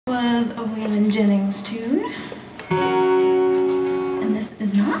Was a Waylon Jennings tune, and this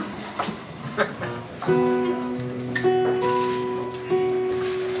is not.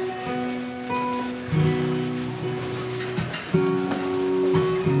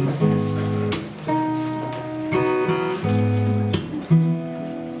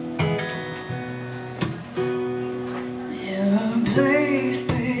 There are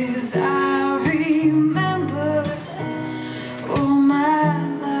places I remember all my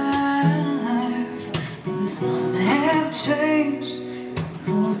life, and some have changed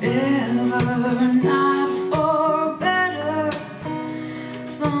forever, not for better.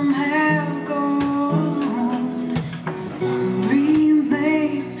 Some have gone, and some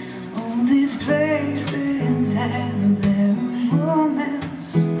remain. All these places have their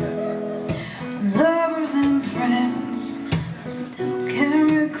moments, lovers and friends. I still can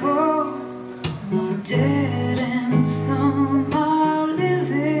recall. Some are dead and some are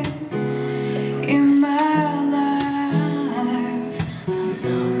living in my life. I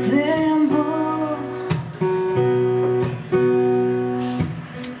love them all,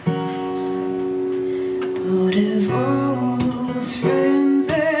 but if all those friends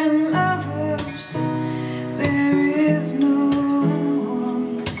and lovers, there is no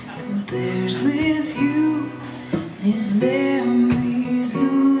one compares with you. These memories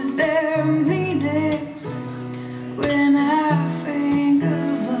lose their meanings when I think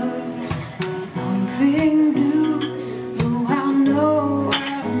of love, something new. Though I know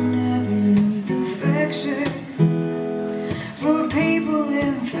I'll never lose affection for people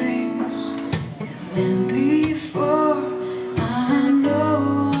and things that went before. I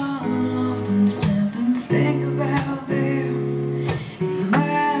know I'll often stop and think about them in my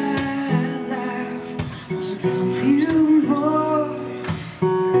life. I'll love you more.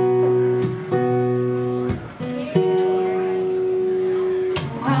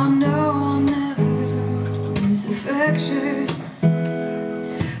 I know I'll never lose affection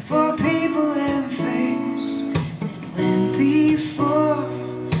for people and things that went before.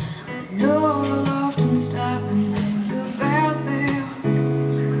 I know I'll often stop and think about them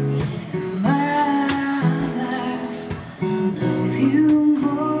in my life. I'll love you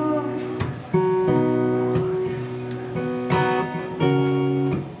more.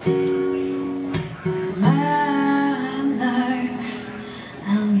 My life,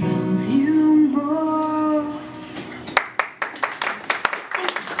 I'll love you more.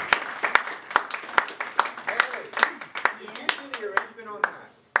 The arrangement on that.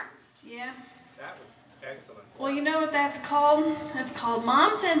 Yeah. That was excellent. Well, you know what that's called? That's called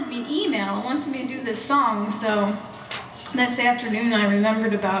Mom sends me an email and wants me to do this song, so this afternoon I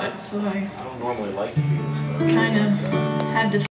remembered about it, so I I don't normally like to do this, but kind of had to